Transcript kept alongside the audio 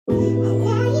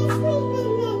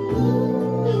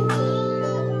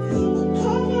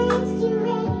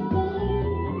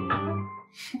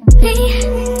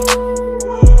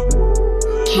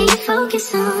Can't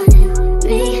focus on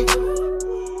me.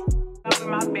 I'm in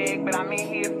my bag, but I'm in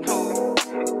here too.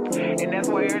 And that's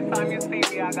why every time you see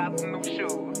me, I got some new shoes.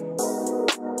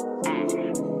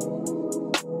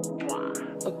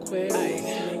 Look,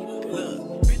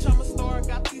 bitch, I'm a star,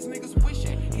 got these niggas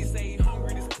wishing. He say he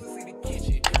hungry, this pussy the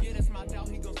kitchen. If yeah, that's my doubt,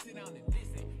 he gon' sit down and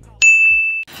listen.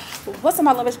 What's up,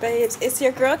 my lovers babes? It's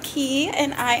your girl Key,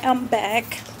 and I am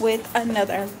back with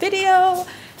another video.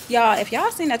 Y'all, if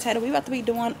y'all seen that title, we about to be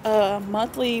doing a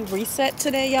monthly reset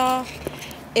today, y'all.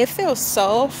 It feels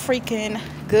so freaking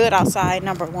good outside,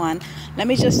 number one. Let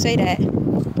me just say that,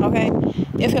 okay?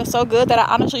 It feels so good that I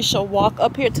honestly should walk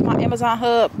up here to my Amazon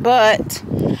hub, but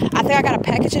I think I got a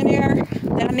package in there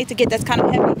that I need to get that's kind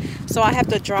of heavy, so I have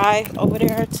to drive over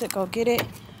there to go get it.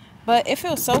 But it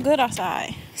feels so good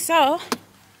outside. So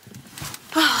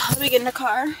let me get in the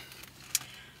car.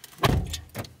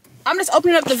 I'm just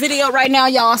opening up the video right now,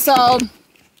 y'all. So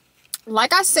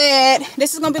like I said,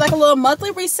 this is gonna be like a little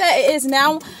monthly reset. It is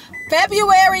now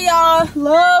February, y'all.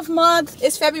 Love month.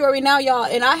 It's February now, y'all,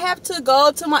 and I have to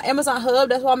go to my Amazon hub.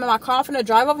 That's why I'm in my car. I'm finna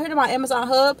drive over here to my Amazon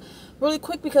hub really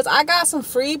quick because I got some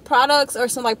free products, or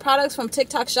some like products from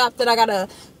TikTok shop that I gotta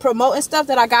promote and stuff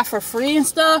that I got for free and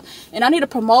stuff, and I need to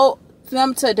promote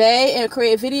them today and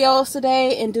create videos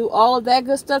today and do all of that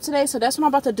good stuff today. So that's what I'm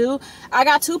about to do. I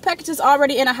got 2 packages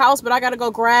already in the house, but I gotta go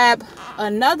grab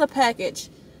another package,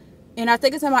 and I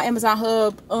think it's in my Amazon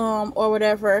hub or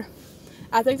whatever.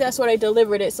 I think that's where they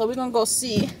delivered it, so we're gonna go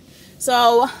see.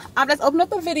 So I'm just opening up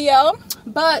the video,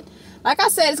 but like I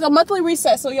said, it's a monthly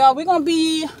reset. So y'all, we're gonna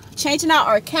be changing out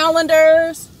our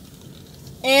calendars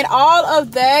and all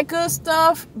of that good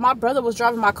stuff. My brother was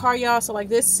driving my car, y'all, so like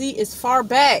this seat is far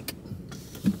back.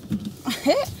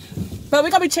 But we're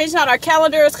gonna be changing out our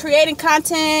calendars, creating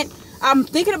content. I'm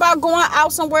thinking about going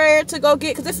out somewhere to go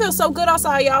get, because it feels so good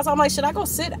outside, y'all. So I'm like, should I go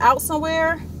sit out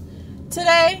somewhere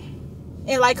today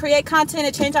and like create content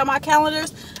and change out my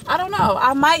calendars? I don't know.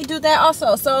 I might do that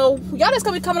also. So y'all just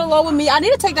gonna be coming along with me. I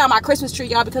need to take down my Christmas tree,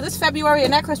 y'all, because it's February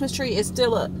and that Christmas tree is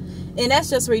still up, and that's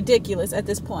just ridiculous at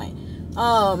this point.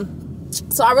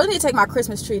 So I really need to take my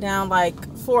Christmas tree down,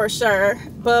 like, for sure.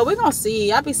 But we're gonna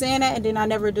see. I be saying that and then I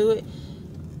never do it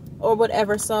or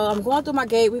whatever. So I'm going through my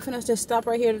gate. We finna just stop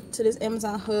right here to this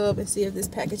Amazon hub and see if this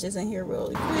package is in here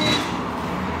really quick.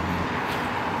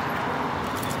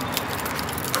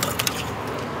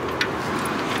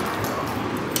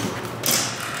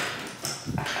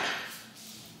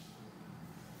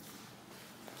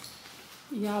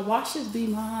 Y'all, watch this be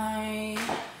mine.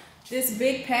 This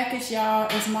big package, y'all,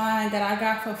 is mine that I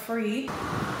got for free.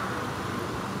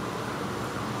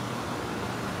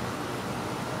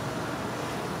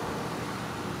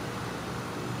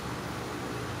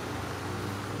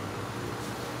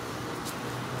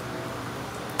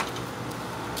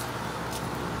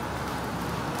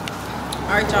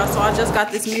 All right, y'all, so I just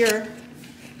got this mirror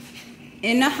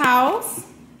in the house,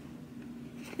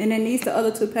 and then these the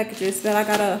other 2 packages that I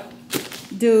gotta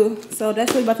do. So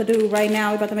that's what we're about to do right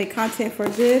now. We're about to make content for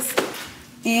this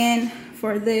and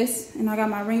for this, and I got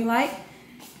my ring light,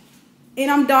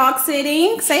 and I'm dog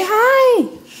sitting. Say hi,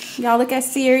 y'all. Look at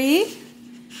Siri.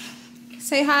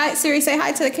 Say hi, Siri. Say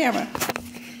hi to the camera.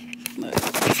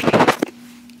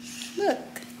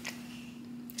 Look,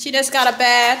 she just got a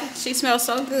bath. She smells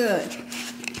so good.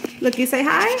 Look, you say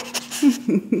hi.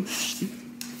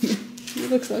 You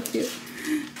look so cute,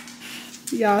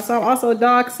 y'all. So I'm also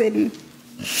dog sitting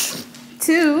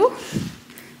too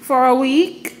for a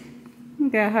week.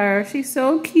 Look at her, she's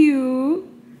so cute.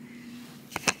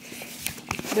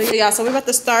 But yeah, so we're about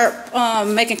to start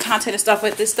making content and stuff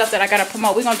with this stuff that I gotta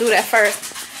promote. We're gonna do that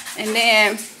first, and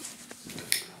then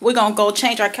we're gonna go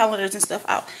change our calendars and stuff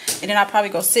out, and then I'll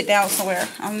probably go sit down somewhere.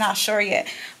 I'm not sure yet,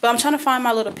 but I'm trying to find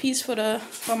my little piece for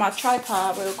my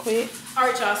tripod real quick. All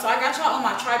right, y'all, so I got y'all on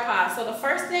my tripod. So the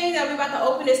first thing that we're about to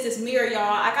open is this mirror,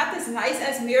 y'all. I got this nice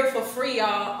ass mirror for free,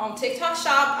 y'all, on TikTok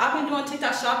shop. I've been doing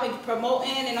TikTok shopping,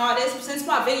 promoting and all this since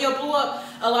my video blew up.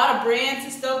 A lot of brands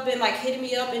and stuff been like hitting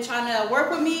me up and trying to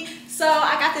work with me. So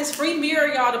I got this free mirror,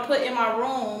 y'all, to put in my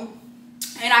room,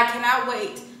 and I cannot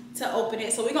wait to open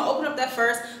it. So we're gonna open up that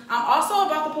first. I'm also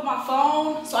about to put my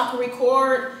phone so I can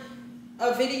record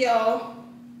a video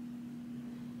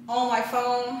on my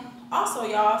phone also,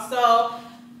 y'all. So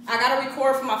I gotta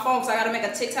record from my phone because I gotta make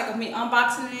a TikTok of me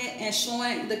unboxing it and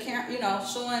showing the camera, you know,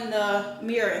 showing the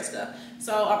mirror and stuff.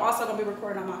 So I'm also gonna be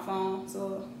recording on my phone.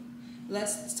 So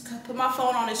let's put my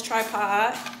phone on this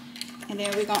tripod, and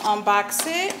then we're gonna unbox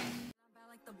it.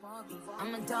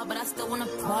 I'm a doll, but I still wanna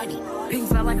party. Pink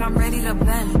felt like I'm ready to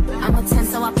bend. I'm a 10,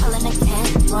 so I pull in a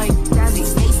can. Like Jazzy,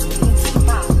 Stacy,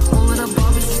 all of the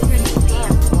Barbies is pretty.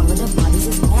 Damn, all of the Barbies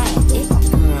is bad. It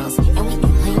girls, and we ain't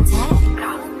playing tag.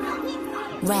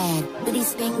 Rad, but he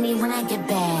spank me when I get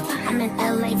bad. I'm in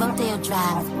LA, Rodeo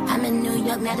Drive. I'm in New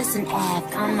York, Madison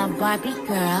Ave. I'm a Barbie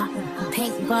girl.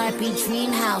 Pink Barbie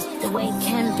dream house. The way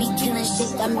Kim be killing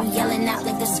shit got me yelling out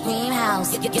like the scream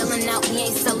house. Yelling out, we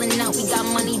ain't selling out. We got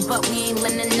money, but we ain't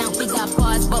lending out. We got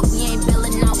bars, but we ain't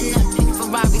billing out. In that pink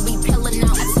Ferrari, we pillin'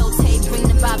 out. I told Tay, bring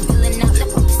the vibe, filling out.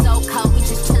 So cold, we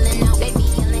just chilling out. Baby,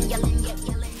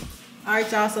 yelling.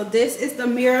 Alright, y'all, so this is the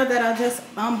mirror that I just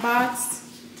unboxed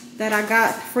that I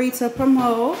got free to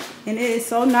promote, and it is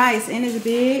so nice and it's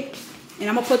big, and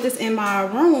I'm gonna put this in my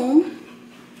room.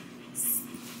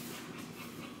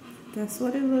 That's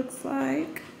what it looks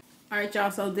like. Alright,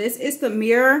 y'all, so this is the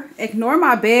mirror. Ignore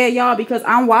my bed, y'all, because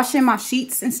I'm washing my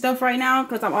sheets and stuff right now,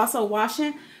 because I'm also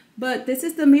washing. But this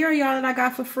is the mirror, y'all, that I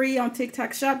got for free on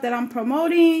TikTok Shop that I'm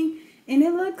promoting, and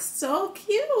it looks so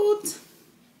cute,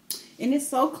 and it's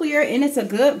so clear, and it's a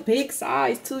good big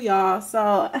size too, y'all.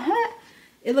 So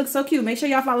it looks so cute. Make sure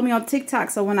y'all follow me on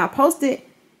TikTok so when I post it,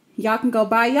 y'all can go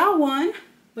buy y'all one.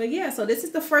 But yeah, so this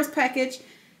is the first package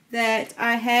that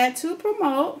I had to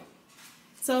promote.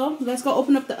 So let's go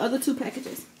open up the other two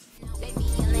packages.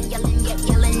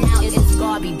 It's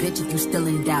Barbie, bitch, if you still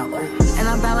in doubt. And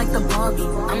I'm bad like the Barbie.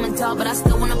 I'm a doll, but I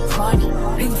still wanna party.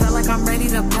 Pink felt like I'm ready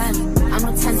to bend. I'm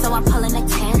a 10, so I pull in a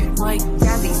can. Like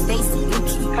Jazzy, Stacy,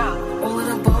 Yuki. All of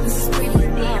the Barbies is pretty.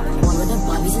 Damn, all of the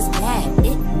Barbies is bad.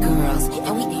 It girls,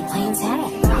 and we ain't playing tag.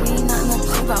 We ain't nothing to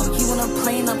play about. You wanna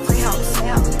play in the playhouse?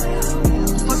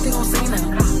 What they gon' say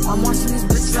now? I'm watching these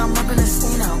bitches, I'm up in a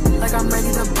scene now. Like I'm ready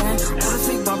to bend. All the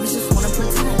fake Barbies just wanna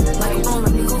pretend. Like, oh,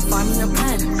 let me go find me a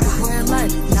pen. Wearing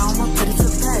lead, now I'ma put it to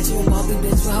bed. She a Barbie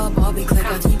bitch with her Barbie click.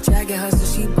 I keep dragging her so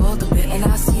she bald a bit. And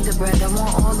I see the bread, I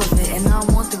want all of it. And I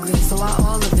want the green, so I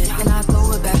all of it. And I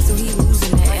throw it back so he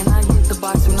losing it. And I get the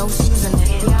box with no shoes in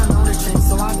it. Yeah, I know the trick,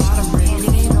 so I got him rigged.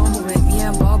 It ain't over it, me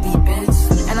and Barbie, bitch.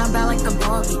 And I'm bad like the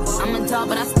Barbie. I'm a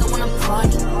doll, but I still wanna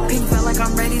party. Pink felt like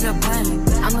I'm ready to bend.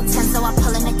 I'm a 10, so I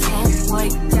pull in a can.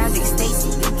 Like Jazzy, Stacy,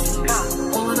 Yuki.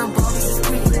 All of the Barbies is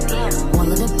pretty. Damn, all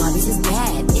of the Barbies is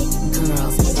bad. It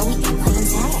girls, and we ain't playing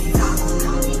tag.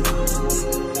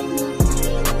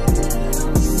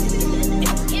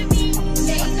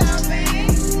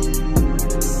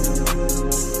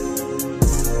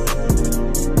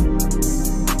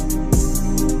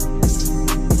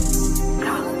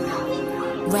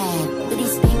 Rad, but he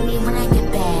spank me when I get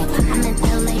bad. I'm in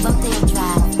LA, Rodeo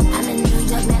Drive. I'm in New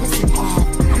York, Madison Ave.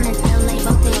 I'm in LA,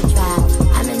 Rodeo Drive.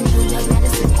 I'm in New York,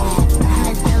 Madison Ave. I'm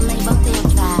in LA, Rodeo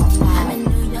Drive. I'm in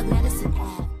New York, Madison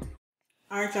Ave.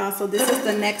 Alright, y'all, so this is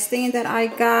the next thing that I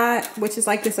got, which is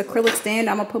like this acrylic stand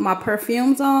I'm gonna put my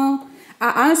perfumes on.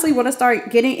 I honestly want to start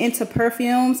getting into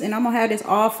perfumes, and I'm gonna have this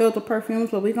all filled with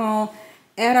perfumes, but we're gonna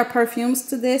add our perfumes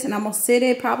to this, and I'm gonna sit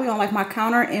it probably on like my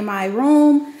counter in my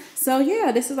room. So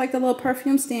yeah, this is like the little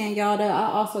perfume stand, y'all, that I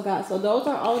also got. So those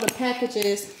are all the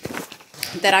packages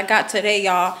that I got today,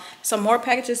 y'all. Some more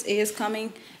packages is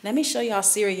coming. Let me show y'all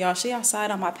Siri, y'all. She outside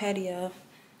on my patio.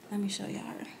 Let me show y'all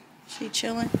her. She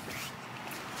chilling.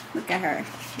 Look at her.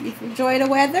 You enjoy the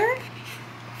weather?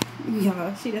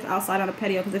 Y'all, she just outside on the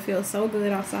patio because it feels so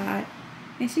good outside.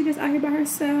 And she just out here by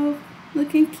herself,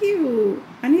 looking cute.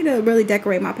 I need to really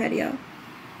decorate my patio.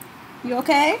 You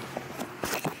okay?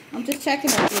 I'm just checking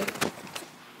with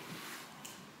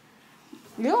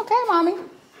you. You okay, mommy?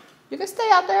 You can stay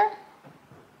out there.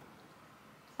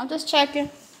 I'm just checking.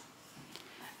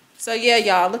 So yeah,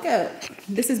 y'all, look at,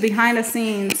 this is behind the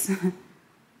scenes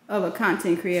of a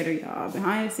content creator, y'all.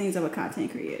 Behind the scenes of a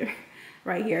content creator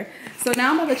right here. So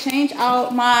now I'm about to change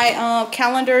out my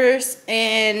calendars,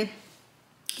 and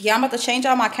yeah, I'm about to change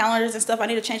out my calendars and stuff. I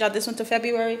need to change out this one to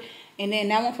February, and then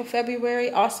that one for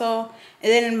February also. And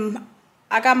then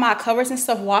I got my covers and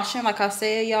stuff washing, like I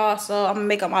said, y'all. So I'm gonna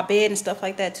make up my bed and stuff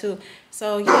like that too.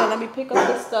 So yeah, let me pick up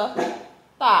this stuff.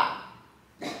 Stop.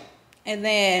 And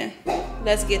then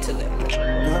let's get to it.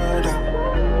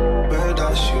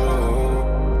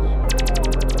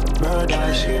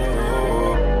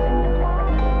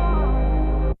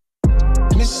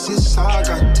 Mrs. I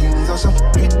got things are so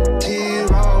pretty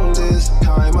round this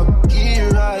time of year.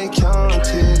 I can't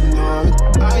ignore it.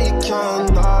 I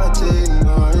cannot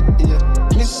ignore it. Yeah.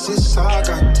 Mrs. I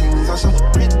got things are so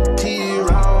pretty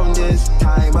round this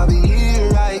time of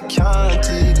year. I can't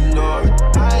ignore it.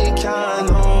 I can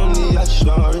only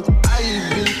assure it. I've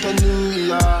been to New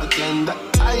York and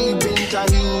I've been to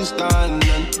Houston,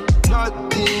 and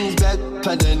nothing's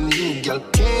better than you, girl.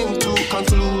 Came to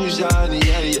conclude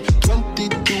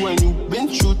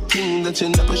that you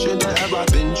never should have ever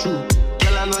been through.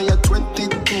 Girl, I know you're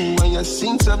 22 and you've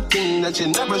seen something that you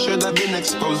never should have been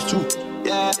exposed to.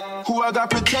 Yeah, who I got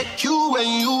protect you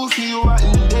when you feel you are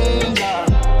in danger.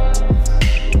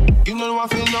 You know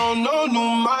what I know, no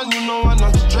new man, you know I'm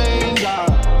not stranger.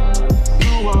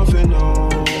 You want to know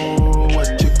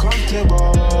what you're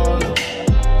comfortable.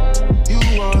 You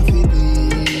want to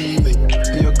believe it,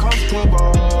 you're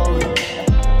comfortable.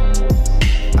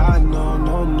 I know,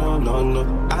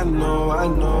 no, I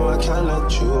know, I can't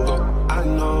let you go. I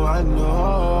know.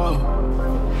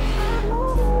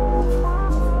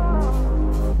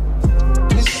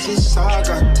 This I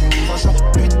got things that's so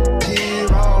pretty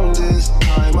round this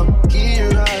time of year.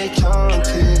 I can't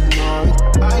ignore it.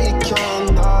 I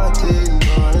cannot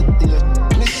ignore it. Yeah,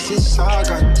 Mrs. I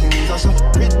got things that's so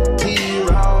pretty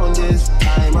round this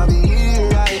time of year.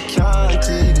 I can't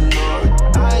ignore it.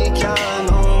 I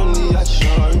can only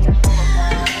assure it.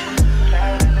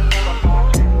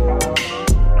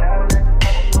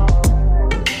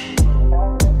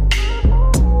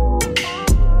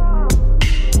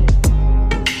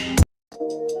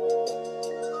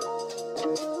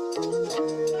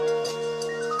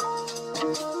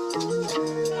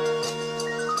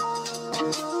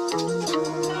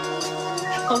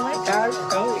 Oh my God,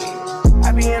 Chloe.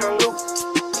 I be in a loop,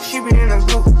 she be in a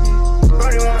group.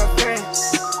 Brody want a friend,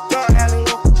 don't have a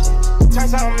loop.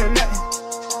 Turns out I'm the nothing,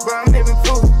 but I'm living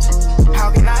proof.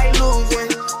 How can I lose when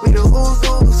we the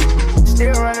ooze?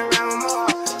 Still running around more,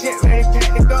 get ready,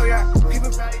 pack to go, yeah.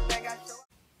 People probably think I show.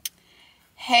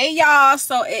 Hey y'all,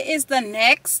 so it is the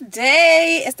next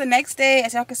day. It's the next day.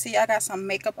 As y'all can see, I got some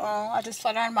makeup on. I just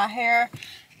flat ironed my hair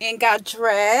and got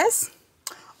dressed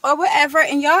or whatever.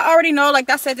 And y'all already know, like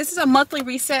I said, this is a monthly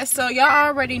reset, so y'all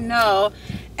already know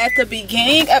at the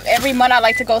beginning of every month I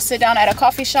like to go sit down at a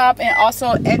coffee shop and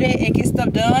also edit and get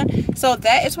stuff done. So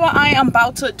that is what I am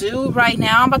about to do right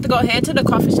now. I'm about to go head to the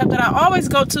coffee shop that I always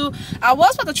go to. I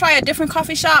was about to try a different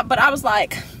coffee shop, but I was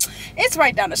like, it's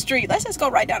right down the street. Let's just go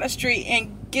right down the street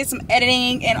and get some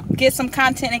editing and get some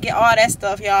content and get all that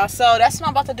stuff, y'all. So that's what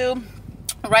I'm about to do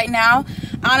right now,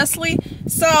 honestly.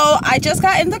 So I just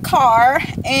got in the car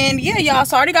and yeah, y'all,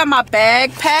 so I already got my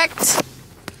bag packed.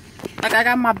 Like, I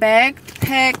got my bag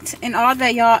packed and all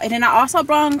that, y'all. And then I also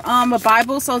brought a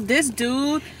Bible. So this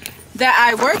dude that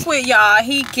I work with, y'all,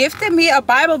 he gifted me a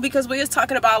Bible because we was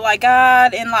talking about like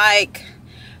God and like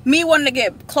me wanting to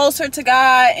get closer to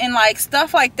God and like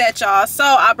stuff like that, y'all. So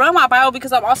I brought my Bible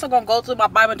because I'm also gonna go through my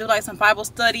Bible and do like some Bible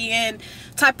study and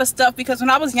type of stuff, because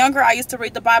when I was younger I used to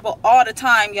read the Bible all the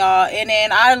time, y'all, and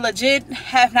then I legit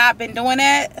have not been doing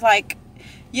that, like,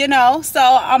 you know. So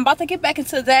I'm about to get back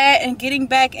into that and getting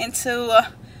back into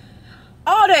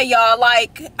all that, y'all.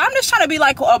 Like, I'm just trying to be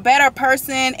like a better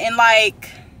person and like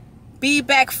be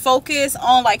back focused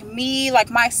on like me,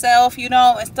 like myself, you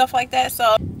know, and stuff like that.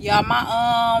 So y'all,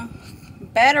 my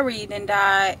battery then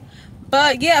died,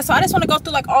 but yeah, so I just want to go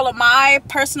through like all of my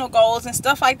personal goals and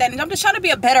stuff like that, and I'm just trying to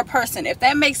be a better person, if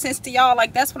that makes sense to y'all.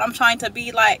 Like, that's what I'm trying to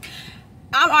be. Like,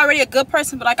 I'm already a good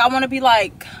person, but like I want to be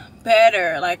like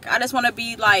better. Like, I just want to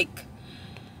be like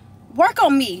work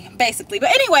on me, basically.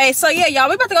 But anyway, so yeah, y'all,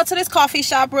 we about to go to this coffee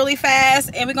shop really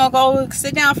fast and we're gonna go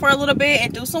sit down for a little bit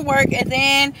and do some work, and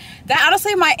then that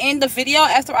honestly might end the video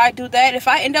after I do that. If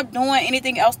I end up doing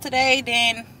anything else today,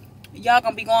 then y'all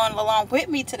gonna be going along with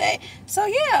me today. So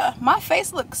yeah, my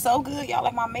face looks so good, y'all.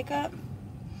 Like my makeup,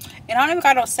 and I don't even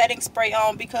got no setting spray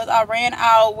on because I ran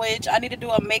out, which I need to do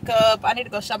a makeup. I need to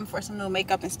go shopping for some new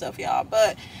makeup and stuff, y'all.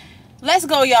 But let's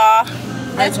go, y'all.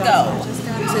 Let's go. I just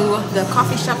got to the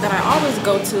coffee shop that I always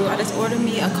go to. I just ordered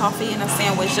me a coffee and a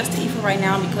sandwich just to eat for right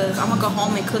now, because I'm gonna go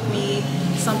home and cook me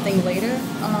something later.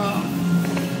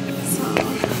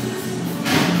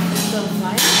 So the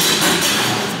light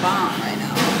is bomb right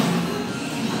now.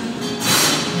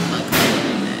 Like,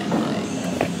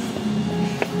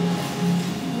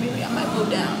 maybe I might move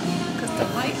down because the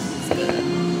light is good.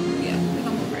 Yeah, we're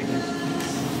gonna move right here.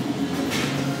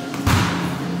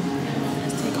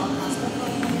 Let's take all my stuff off.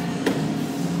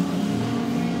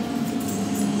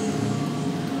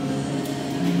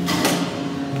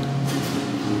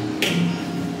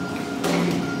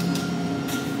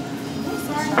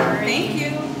 Thank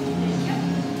you.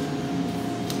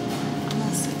 I'm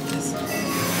gonna sit this way.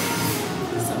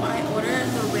 So I ordered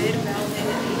the red velvet.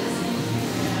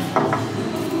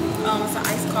 It's an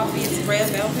iced coffee. It's red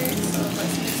velvet. So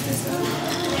let's mix this up.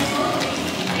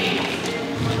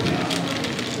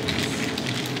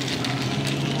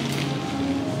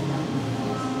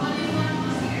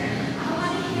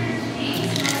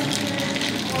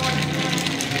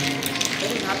 It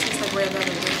does not taste like red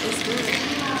velvet, but it's good.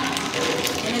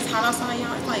 And it's hot outside,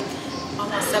 y'all. It's like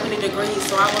almost 70 degrees,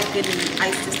 so I was getting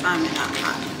ice this time and not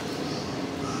hot.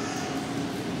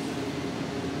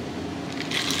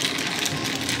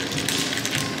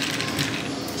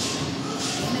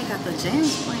 And they got the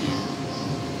jams playing.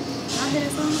 Y'all hear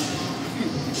that song?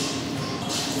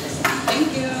 Thank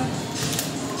you.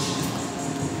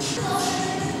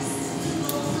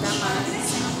 Got my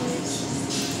sandwich.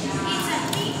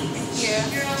 Here,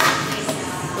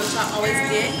 which I always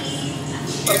get.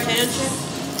 Potato chips.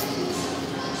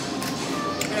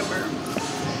 And a burger.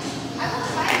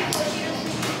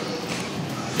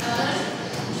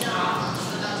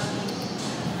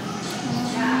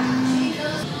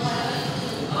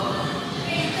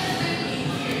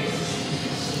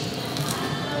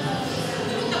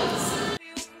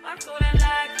 I'm so that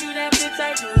like you, that bitch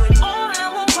I do it. Oh, I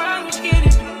won't cry, you scared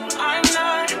it. I'm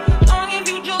not. Long as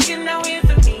you joking, now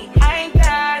answer me. I ain't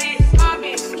got it. I've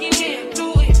been skinny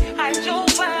to it. Hide your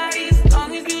body. As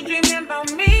long as you dreaming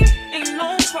about me, ain't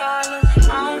no problem.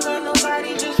 I don't got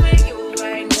nobody just with you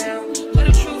right now. But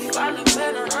the truth, I look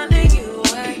better under you.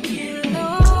 I get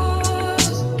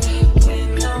lost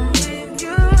when I'm with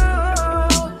you.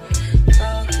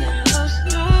 Talking no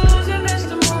snooze and miss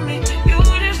the moment. You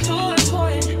just too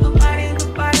important.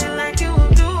 Nobody like you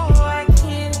do. I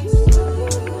can't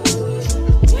lose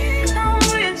when I'm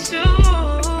with you.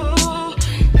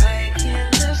 I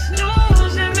can't just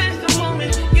snooze and miss the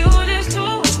moment. You just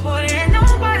too important.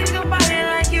 Nobody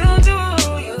like you do.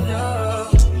 You know.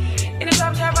 In the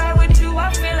top top right with you,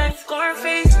 I feel like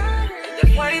Scarface. The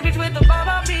party bitch with the bob,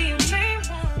 I'll be your main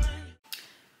one.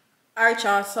 Alright,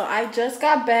 y'all, so I just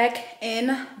got back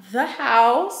in the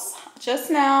house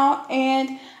just now,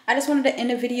 and I just wanted to end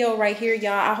the video right here,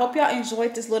 y'all. I hope y'all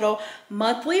enjoyed this little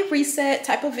monthly reset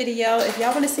type of video. If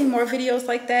y'all want to see more videos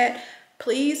like that,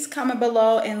 please comment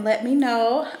below and let me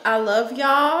know. I love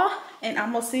y'all, and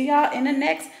I'm gonna see y'all in the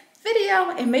next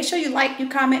video. And make sure you like, you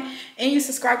comment, and you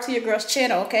subscribe to your girl's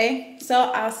channel, okay? So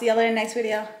I'll see y'all in the next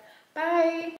video. Bye.